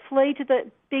safety. They'll flee to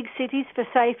the big cities for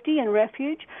safety and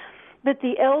refuge. But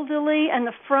the elderly and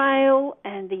the frail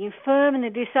and the infirm and the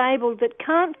disabled that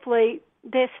can't flee,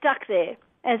 they're stuck there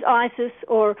as ISIS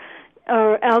or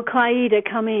Al-Qaeda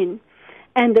come in.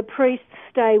 And the priests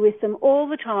stay with them all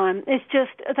the time. It's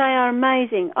just, they are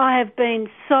amazing. I have been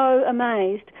so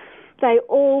amazed. They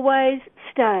always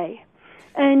stay.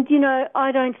 And,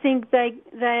 I don't think they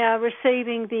are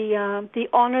receiving the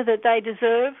honour that they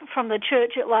deserve from the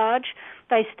church at large.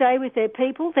 They stay with their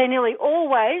people. They're nearly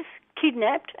always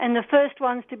kidnapped, and the first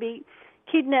ones to be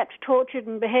kidnapped, tortured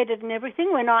and beheaded and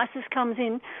everything when ISIS comes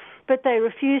in, but they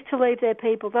refuse to leave their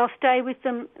people. They'll stay with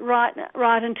them right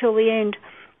until the end.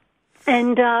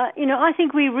 And, I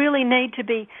think we really need to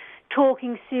be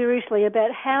talking seriously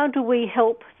about how do we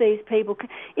help these people.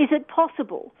 Is it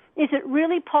possible is it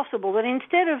really possible that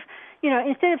instead of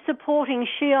supporting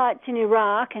Shiites in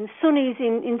Iraq and Sunnis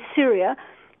in Syria,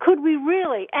 could we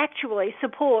really actually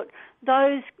support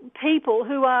those people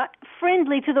who are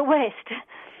friendly to the West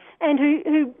and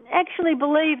who actually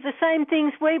believe the same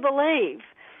things we believe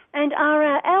and are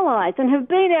our allies and have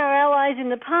been our allies in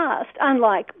the past,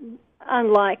 unlike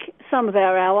some of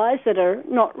our allies that are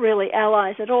not really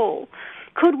allies at all?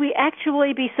 Could we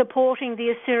actually be supporting the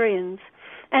Assyrians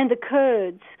and the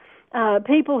Kurds,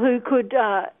 people who could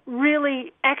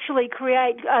really actually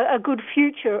create a good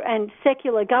future and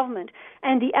secular government,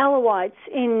 and the Alawites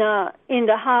in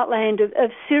the heartland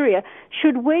of Syria?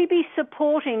 Should we be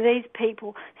supporting these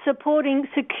people, supporting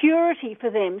security for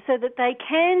them so that they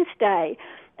can stay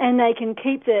and they can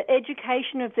keep the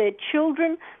education of their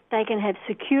children, they can have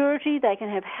security, they can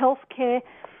have health care,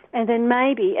 and then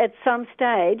maybe at some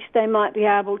stage they might be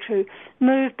able to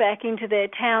move back into their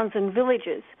towns and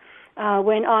villages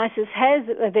when ISIS has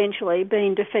eventually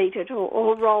been defeated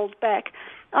or rolled back.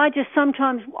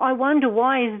 Sometimes wonder,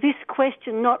 why is this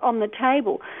question not on the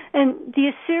table? And the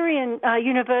Assyrian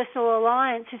Universal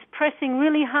Alliance is pressing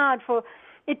really hard for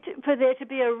there to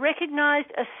be a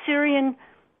recognised Assyrian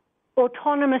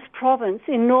autonomous province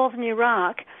in northern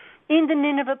Iraq, in the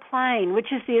Nineveh Plain,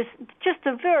 which is just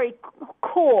the very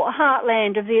core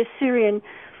heartland of the Assyrian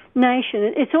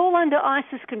nation. It's all under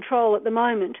ISIS control at the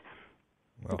moment.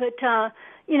 Well. But,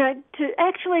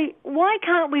 why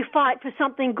can't we fight for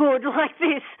something good like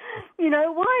this?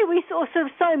 Why are we sort of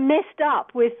so messed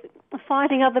up with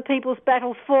fighting other people's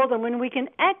battles for them when we can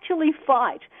actually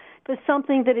fight for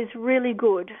something that is really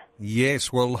good?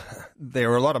 Yes, well,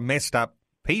 there are a lot of messed up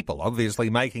people obviously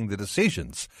making the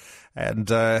decisions,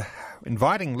 and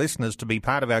inviting listeners to be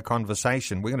part of our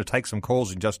conversation. We're going to take some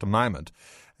calls in just a moment,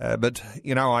 but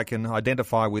I can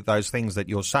identify with those things that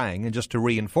you're saying, and just to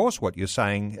reinforce what you're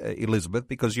saying, Elizabeth,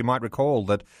 because you might recall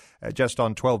that just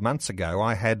on 12 months ago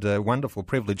I had a wonderful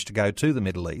privilege to go to the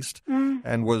Middle East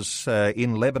and was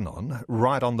in Lebanon,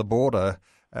 right on the border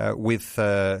with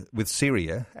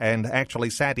Syria, and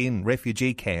actually sat in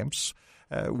refugee camps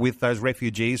with those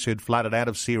refugees who'd flooded out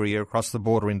of Syria across the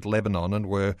border into Lebanon and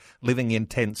were living in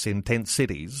tent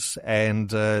cities, and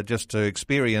just to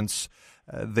experience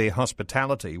their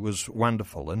hospitality was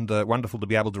wonderful, and wonderful to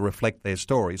be able to reflect their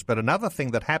stories. But another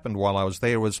thing that happened while I was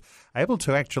there was able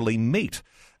to actually meet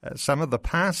some of the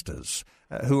pastors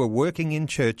who are working in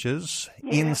churches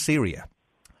in Syria,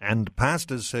 and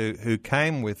pastors who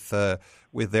came with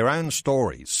their own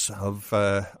stories of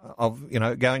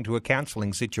going to a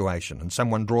counselling situation and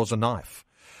someone draws a knife,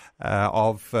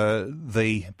 of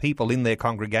the people in their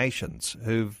congregations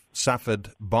who've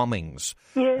suffered bombings,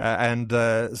 and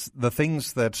the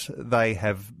things that they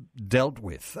have dealt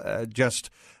with.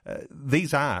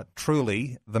 These are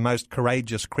truly the most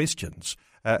courageous Christians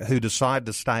who decide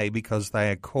to stay because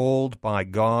they are called by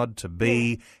God to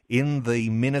be in the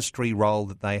ministry role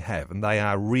that they have, and they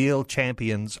are real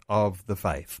champions of the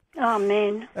faith.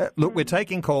 Amen. Look, we're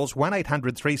taking calls,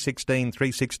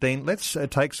 1-800-316-316. Let's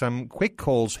take some quick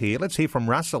calls here. Let's hear from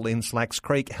Russell in Slacks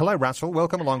Creek. Hello, Russell.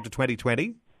 Welcome along to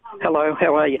 2020. Hello,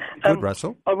 how are you? Good,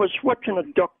 Russell. I was watching a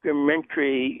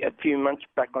documentary a few months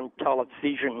back on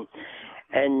television,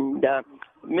 and the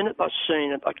minute I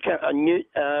seen it, I knew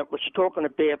it was talking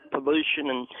about pollution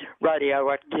and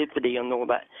radioactivity and all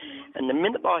that. And the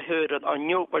minute I heard it, I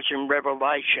knew it was in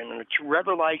Revelation, and it's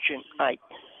Revelation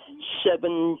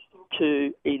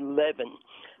 8:7-11.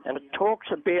 And it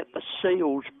talks about the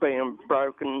seals being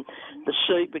broken, the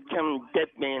sea becoming dead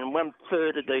man, and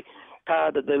 1/3 of the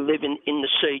part of the living in the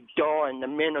sea dying, the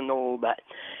men and all that.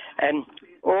 And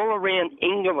all around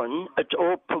England, it's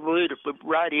all polluted with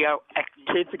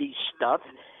radioactivity stuff,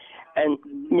 and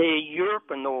near Europe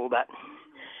and all that.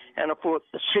 And I thought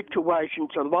the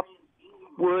situation's a lot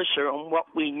worse than what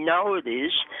we know it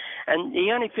is. And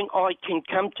the only thing I can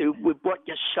come to with what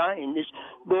you're saying is,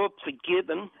 Lord, forgive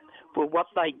them for what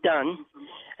they done,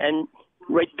 and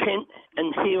repent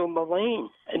and heal the land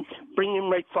and bring in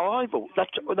revival.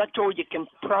 That's all you can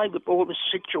pray with all the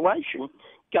situation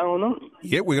going on.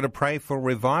 Yeah, we're going to pray for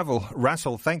revival.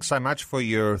 Russell, thanks so much for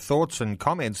your thoughts and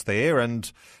comments there. And,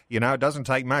 it doesn't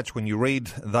take much when you read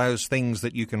those things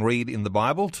that you can read in the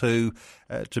Bible to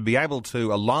be able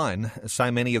to align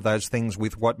so many of those things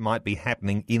with what might be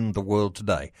happening in the world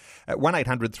today.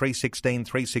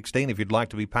 1-800-316-316 if you'd like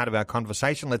to be part of our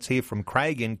conversation. Let's hear from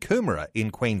Craig in Coomera in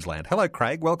Queensland. Hello,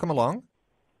 Craig. Welcome along.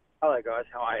 Hello, guys.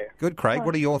 How are you? Good, Craig.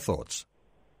 What are your thoughts?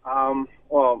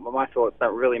 Well, my thoughts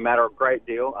don't really matter a great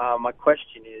deal. My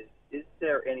question is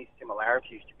there any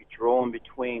similarities to be drawn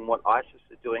between what ISIS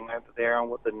are doing over there and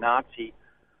what the Nazi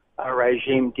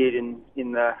regime did in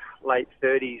the late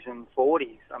 30s and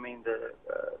 40s. I mean, the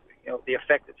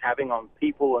effect it's having on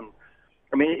people, and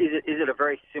I mean, is it a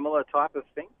very similar type of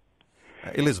thing?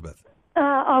 Elizabeth.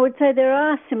 I would say there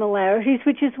are similarities,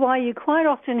 which is why you quite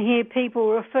often hear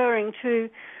people referring to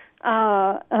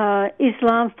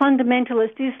Islam,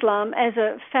 fundamentalist Islam, as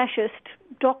a fascist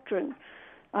doctrine.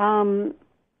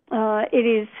 It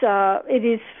is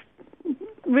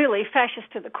really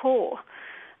fascist to the core.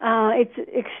 It's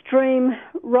extreme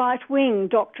right-wing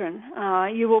doctrine.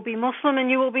 You will be Muslim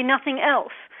and you will be nothing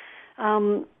else.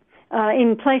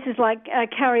 In places like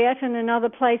Karyatan and other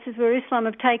places where Islam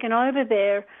have taken over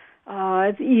there,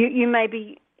 you may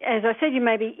be, as I said, you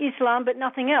may be Islam but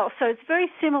nothing else. So it's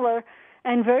very similar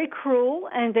and very cruel,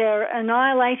 and they're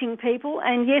annihilating people.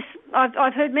 And yes,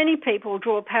 I've heard many people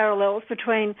draw parallels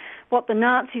between what the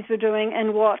Nazis were doing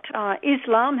and what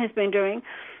Islam has been doing.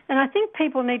 And I think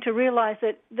people need to realise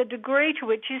that the degree to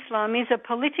which Islam is a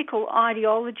political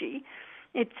ideology,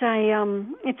 it's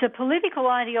a political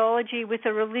ideology with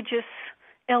a religious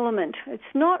element.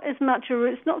 It's not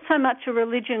so much a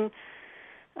religion,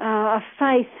 a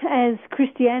faith as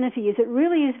Christianity is. It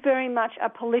really is very much a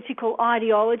political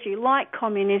ideology, like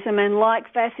communism and like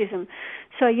fascism.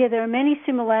 So yeah, there are many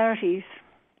similarities.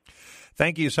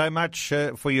 Thank you so much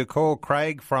for your call,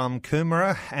 Craig from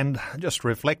Coomera, and just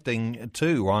reflecting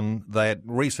too on that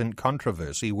recent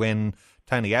controversy when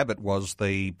Tony Abbott was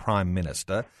the Prime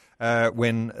Minister,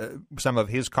 when some of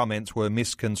his comments were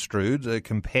misconstrued,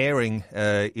 comparing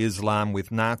Islam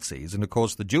with Nazis. And of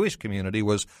course the Jewish community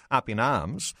was up in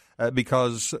arms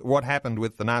because what happened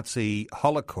with the Nazi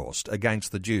Holocaust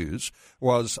against the Jews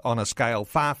was on a scale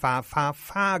far, far, far,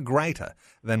 far greater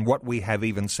than what we have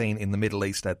even seen in the Middle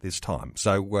East at this time.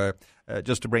 So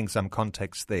just to bring some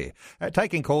context there.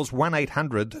 Taking calls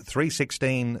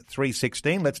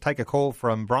 1-800-316-316. Let's take a call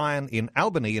from Brian in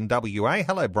Albany in WA.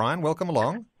 Hello, Brian. Welcome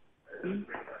along.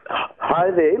 Hi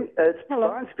there. It's Hello.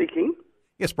 Brian speaking.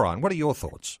 Yes, Brian. What are your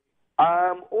thoughts?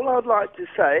 All I'd like to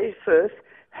say first,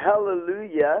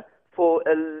 hallelujah for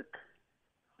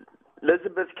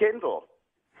Elizabeth Kendall.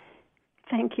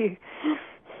 Thank you.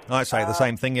 I say the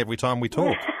same thing every time we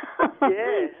talk.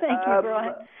 Yes. Thank you,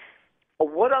 Brian.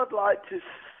 What I'd like to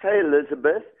say,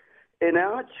 Elizabeth, in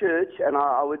our church, and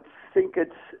I would think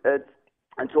it's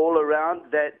all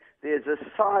around, that there's a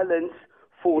silence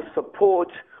for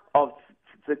support of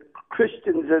the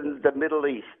Christians in the Middle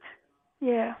East.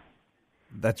 Yeah.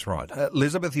 That's right.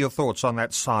 Elizabeth, your thoughts on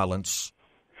that silence?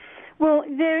 Well,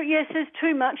 there's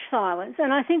too much silence.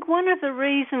 And I think one of the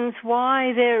reasons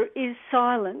why there is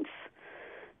silence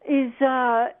is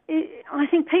I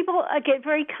think people get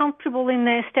very comfortable in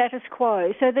their status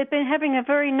quo. So they've been having a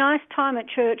very nice time at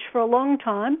church for a long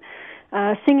time,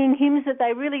 singing hymns that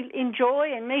they really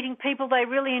enjoy and meeting people they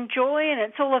really enjoy, and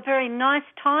it's all a very nice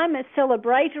time, a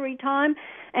celebratory time,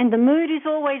 and the mood is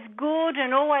always good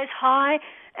and always high.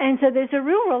 And so there's a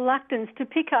real reluctance to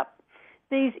pick up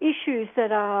these issues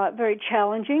that are very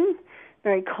challenging,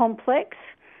 very complex,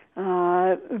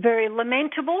 very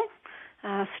lamentable,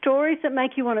 stories that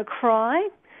make you want to cry,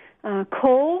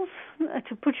 calls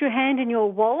to put your hand in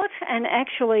your wallet and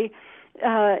actually,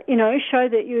 show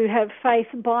that you have faith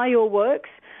by your works.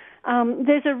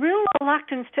 There's a real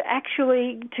reluctance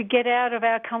to get out of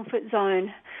our comfort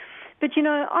zone. But,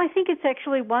 I think it's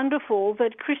actually wonderful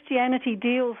that Christianity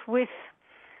deals with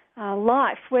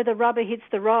life where the rubber hits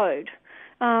the road,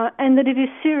 and that it is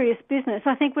serious business.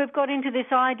 I think we've got into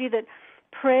this idea that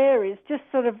prayer is just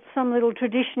sort of some little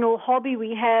traditional hobby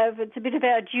we have. It's a bit of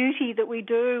our duty that we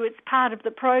do. It's part of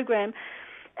the program.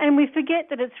 And we forget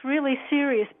that it's really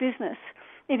serious business.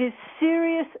 It is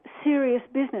serious, serious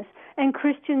business. And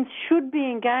Christians should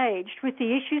be engaged with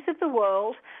the issues of the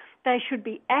world. They should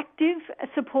be active,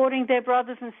 supporting their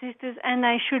brothers and sisters, and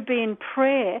they should be in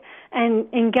prayer and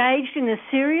engaged in the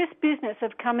serious business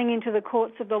of coming into the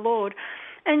courts of the Lord.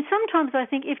 And sometimes I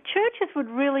think if churches would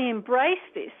really embrace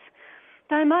this,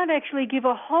 they might actually give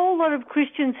a whole lot of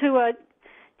Christians who are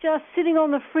just sitting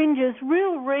on the fringes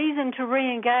real reason to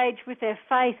re-engage with their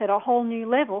faith at a whole new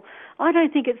level. I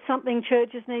don't think it's something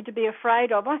churches need to be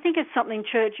afraid of. I think it's something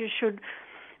churches should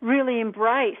really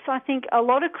embrace. I think a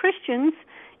lot of Christians,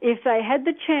 if they had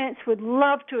the chance, would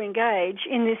love to engage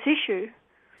in this issue.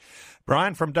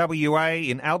 Brian from WA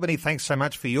in Albany, thanks so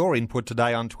much for your input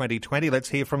today on 2020. Let's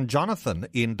hear from Jonathan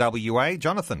in WA.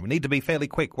 Jonathan, we need to be fairly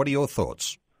quick. What are your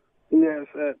thoughts? Yes,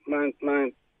 mine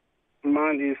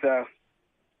is,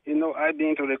 I've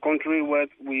been to the country where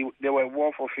there were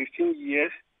war for 15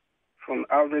 years, from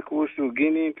Ivory Coast to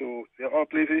Guinea to the other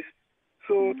places.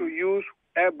 So to use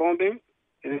air bombing,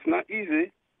 it is not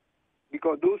easy,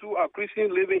 because those who are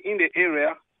Christians living in the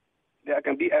area, they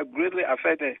can be greatly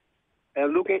affected.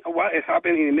 And looking at what is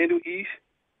happening in the Middle East,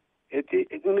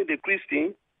 it's only the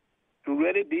Christian to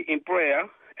really be in prayer.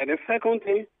 And the second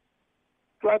thing,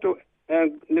 try to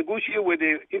negotiate with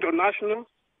the international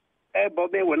air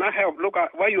bombing will not help. Look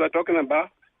at what you are talking about.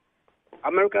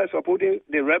 America is supporting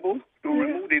the rebel to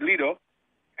remove the leader,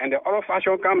 and the other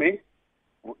faction coming,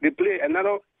 they play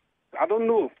another, I don't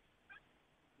know,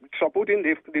 supporting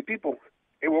the people.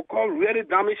 It will cause really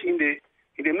damage in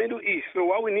the Middle East. So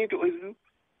what we need to do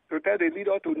to tell the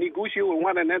leader to negotiate with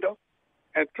one another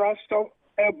and try to stop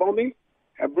air bombing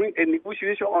and bring a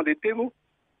negotiation on the table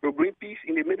to bring peace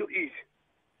in the Middle East.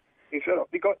 Instead of,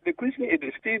 because the Christians, if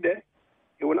they stay there,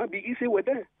 it will not be easy with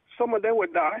them. Some of them will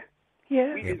die.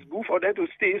 Yeah. It's good for them to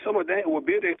stay. Some of them will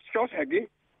build a church again.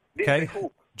 Okay.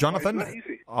 Jonathan,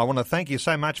 I want to thank you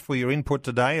so much for your input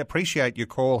today. Appreciate your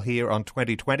call here on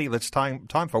 2020. Let's time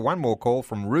for one more call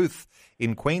from Ruth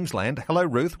in Queensland. Hello,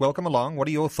 Ruth. Welcome along. What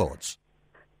are your thoughts?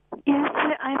 Yes,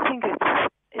 I think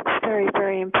it's very,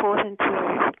 very important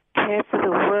to care for the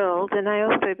world, and I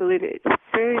also believe it's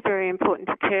very, very important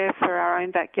to care for our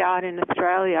own backyard in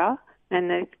Australia and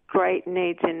the great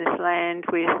needs in this land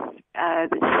with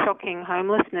the shocking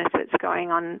homelessness that's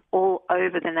going on all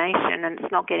over the nation, and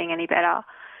it's not getting any better.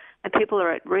 And people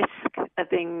are at risk of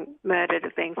being murdered,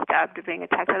 of being stabbed, of being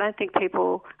attacked. I don't think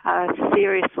people are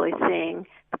seriously seeing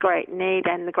the great need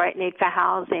and the great need for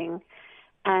housing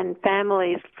and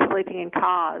families sleeping in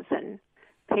cars and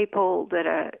people that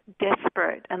are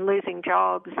desperate and losing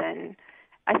jobs. And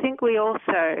I think we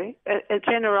also,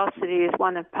 generosity is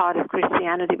part of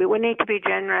Christianity, but we need to be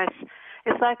generous.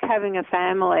 It's like having a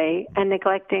family and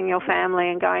neglecting your family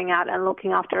and going out and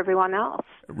looking after everyone else.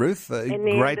 Ruth,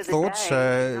 great thoughts,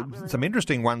 some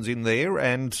interesting ones in there,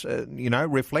 and,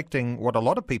 reflecting what a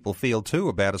lot of people feel too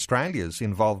about Australia's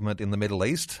involvement in the Middle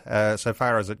East, so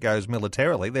far as it goes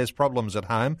militarily. There's problems at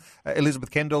home. Elizabeth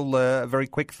Kendall, a very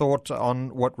quick thought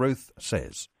on what Ruth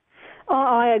says. Oh,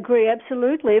 I agree,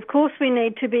 absolutely. Of course we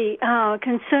need to be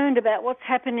concerned about what's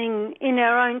happening in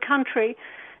our own country,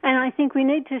 and I think we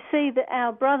need to see that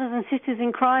our brothers and sisters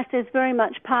in Christ as very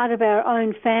much part of our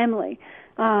own family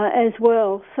as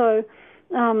well. So,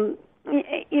 I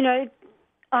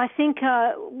think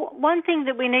one thing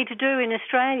that we need to do in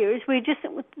Australia is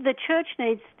the church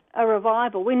needs a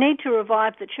revival. We need to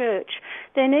revive the church.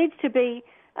 There needs to be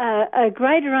a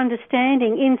greater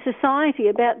understanding in society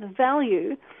about the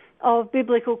value of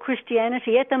biblical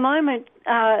Christianity. At the moment,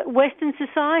 Western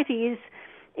society is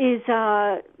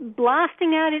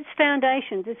blasting out its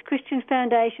foundations, its Christian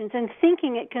foundations, and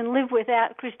thinking it can live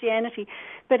without Christianity,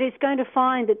 but it's going to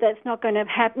find that that's not going to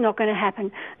happen,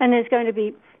 and there's going to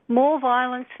be more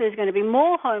violence, there's going to be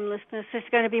more homelessness, there's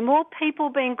going to be more people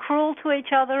being cruel to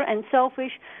each other and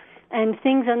selfish, and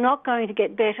things are not going to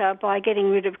get better by getting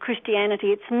rid of Christianity.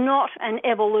 It's not an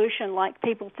evolution like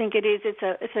people think it is.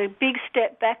 It's a big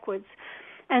step backwards,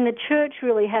 and the church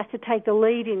really has to take the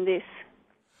lead in this.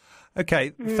 Okay,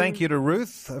 thank you to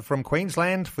Ruth from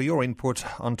Queensland for your input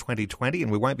on 2020,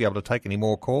 and we won't be able to take any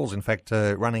more calls. In fact,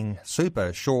 running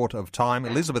super short of time.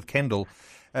 Elizabeth Kendall,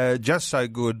 just so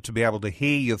good to be able to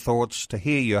hear your thoughts, to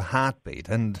hear your heartbeat,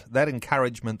 and that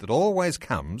encouragement that always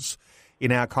comes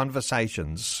in our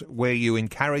conversations where you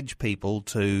encourage people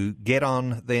to get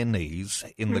on their knees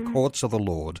in the courts of the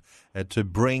Lord to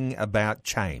bring about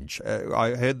change.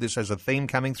 I heard this as a theme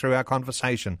coming through our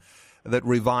conversation, that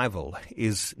revival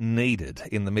is needed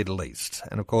in the Middle East.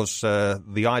 And, of course,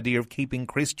 the idea of keeping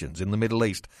Christians in the Middle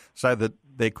East so that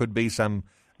there could be some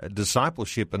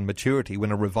discipleship and maturity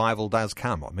when a revival does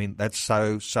come. I mean, that's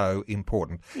so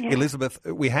important. Yeah. Elizabeth,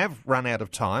 we have run out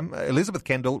of time. Elizabeth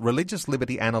Kendall, religious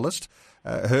liberty analyst.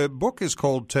 Her book is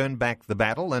called Turn Back the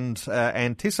Battle, and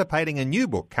anticipating a new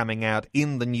book coming out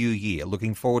in the new year.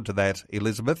 Looking forward to that,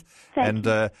 Elizabeth. Thank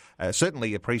you.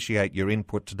 Certainly appreciate your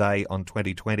input today on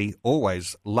 2020.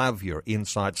 Always love your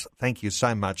insights. Thank you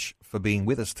so much for being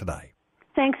with us today.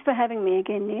 Thanks for having me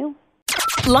again, Neil.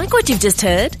 Like what you've just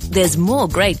heard? There's more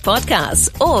great podcasts,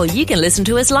 or you can listen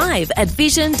to us live at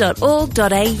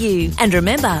vision.org.au. And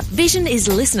remember, Vision is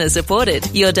listener supported.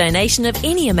 Your donation of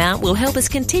any amount will help us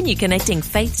continue connecting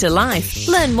faith to life.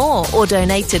 Learn more or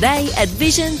donate today at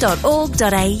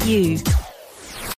vision.org.au.